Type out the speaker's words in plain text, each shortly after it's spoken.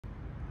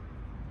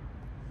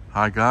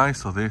Hi guys,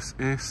 so this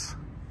is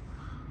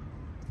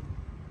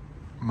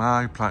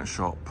my plant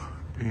shop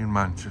in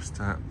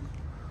Manchester,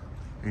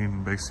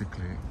 in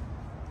basically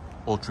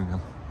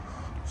Altrincham.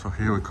 So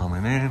here we're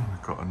coming in,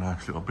 we've got a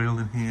nice little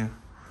building here,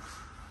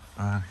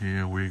 and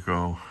here we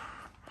go.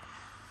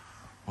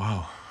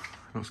 Wow,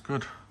 looks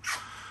good.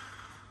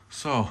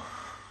 So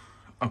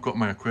I've got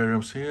my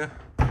aquariums here,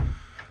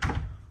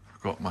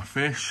 I've got my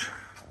fish.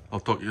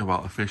 I'll talk to you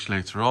about the fish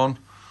later on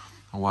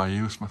and why I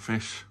use my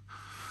fish.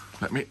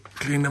 Let me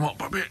clean them up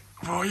a bit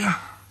for you.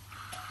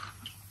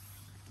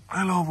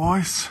 Hello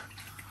boys.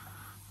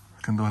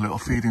 I can do a little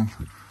feeding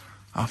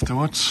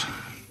afterwards.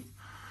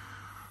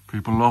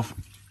 People love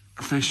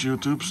fish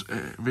YouTube's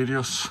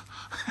videos.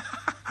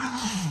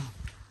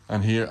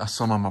 And here are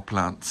some of my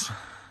plants.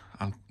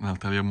 And I'll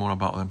tell you more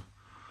about them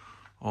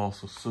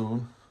also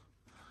soon.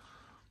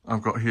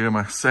 I've got here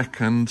my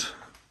second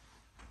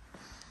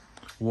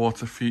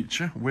water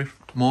feature with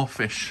more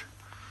fish.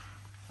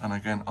 And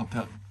again, I'll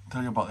tell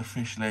you about the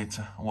fish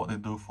later and what they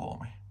do for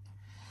me.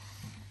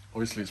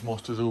 Obviously it's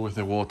most to do with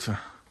the water.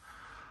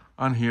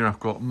 And here I've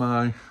got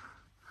my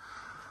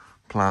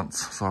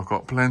plants. So I've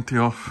got plenty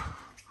of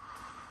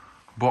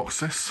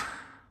boxes,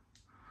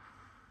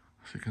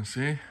 as you can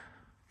see.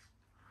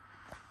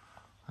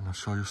 And I'll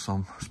show you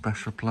some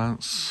special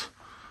plants,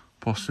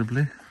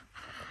 possibly.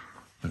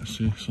 Let's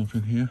see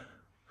something here.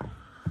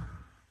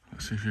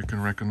 Let's see if you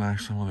can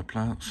recognize some of the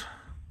plants.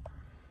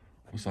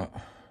 What's that?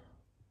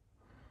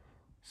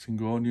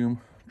 Syngonium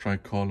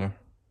tricolor.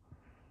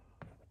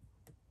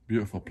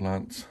 Beautiful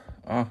plants.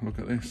 Ah, look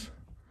at this.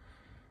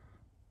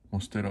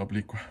 Monstera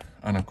obliqua.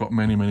 And I've got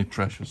many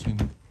treasures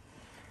in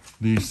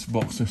these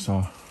boxes.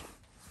 I've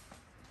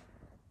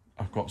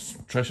got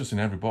treasures in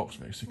every box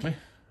basically.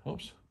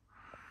 Oops.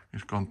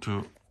 It's gone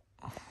to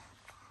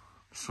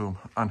zoom.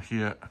 And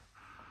here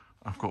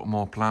I've got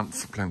more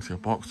plants, plenty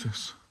of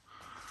boxes.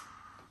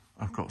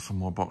 I've got some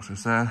more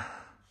boxes there.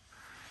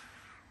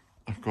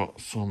 I've got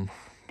some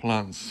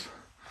plants.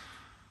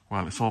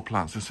 Well, it's all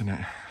plants, isn't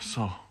it?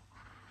 So,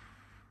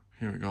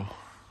 here we go.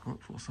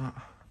 Oops, what's that?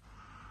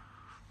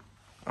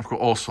 I've got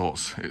all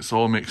sorts. It's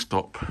all mixed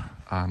up,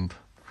 and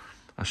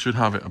I should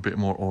have it a bit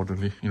more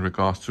orderly in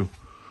regards to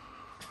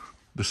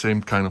the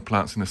same kind of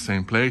plants in the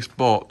same place,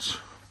 but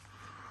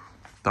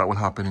that will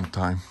happen in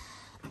time.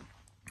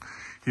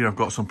 Here I've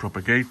got some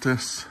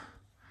propagators.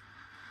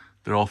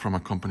 They're all from a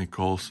company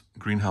called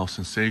Greenhouse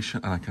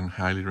Sensation, and I can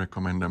highly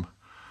recommend them.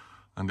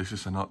 And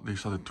these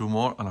are the two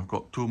more, and I've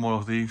got two more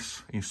of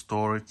these in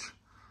storage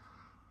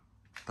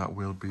that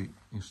will be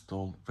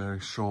installed very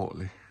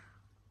shortly.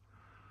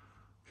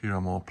 Here are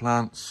more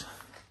plants.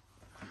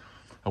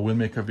 I will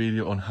make a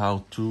video on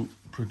how to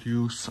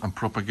produce and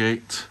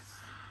propagate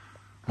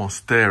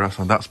monsteras,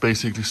 and that's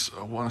basically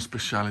one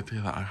speciality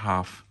that I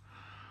have.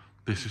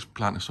 This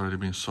plant is already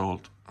being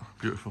sold.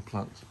 Beautiful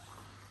plant.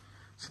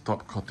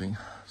 Stop cutting.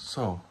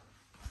 So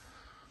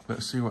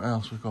let's see what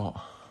else we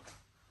got.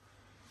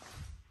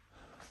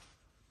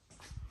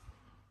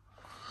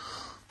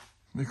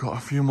 We got a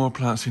few more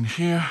plants in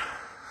here.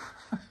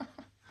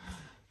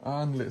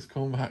 And let's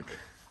come back.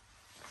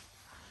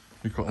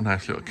 We've got a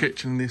nice little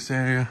kitchen in this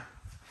area.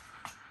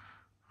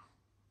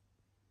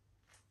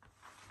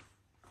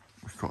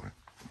 We've got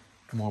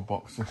more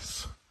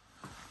boxes.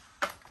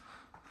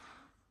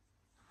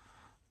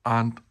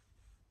 And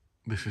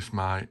this is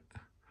my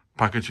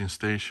packaging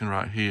station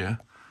right here.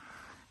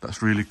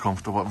 That's really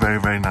comfortable,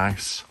 very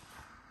nice.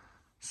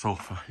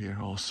 Sofa here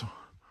also.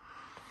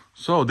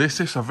 So this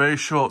is a very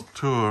short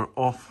tour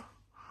of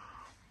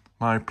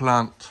my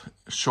plant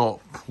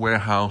shop,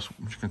 warehouse,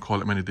 you can call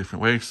it many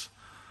different ways.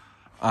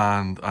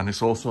 And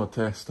it's also a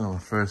test on the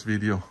first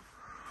video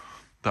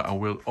that I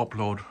will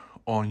upload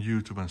on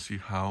YouTube and see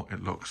how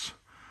it looks.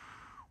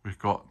 We've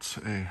got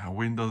a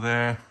window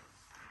there.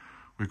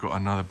 We've got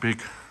another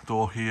big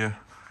door here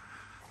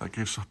that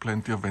gives us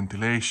plenty of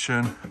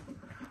ventilation.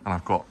 And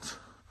I've got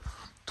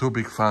two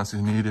big fans if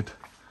needed.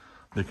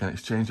 They can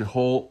exchange the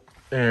whole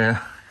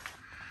air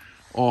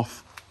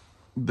of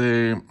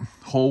the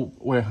whole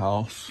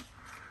warehouse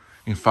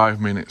in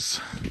 5 minutes.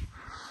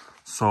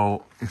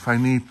 So if I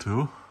need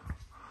to,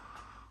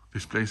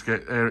 this place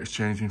gets air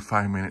exchange in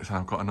 5 minutes, and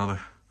I've got another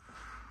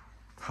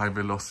high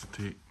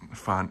velocity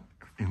fan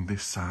in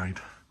this side.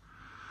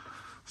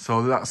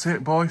 So that's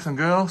it, boys and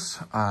girls,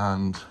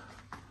 and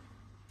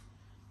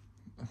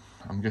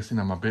I'm guessing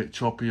I'm a bit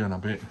choppy and a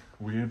bit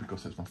weird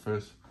because it's my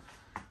first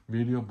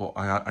video, but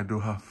I do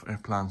have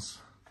plans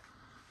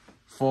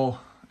for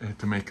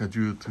to make a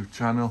YouTube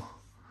channel,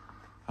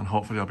 and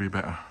hopefully I'll be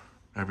better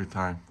every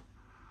time.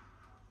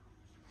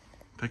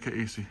 Take it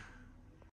easy.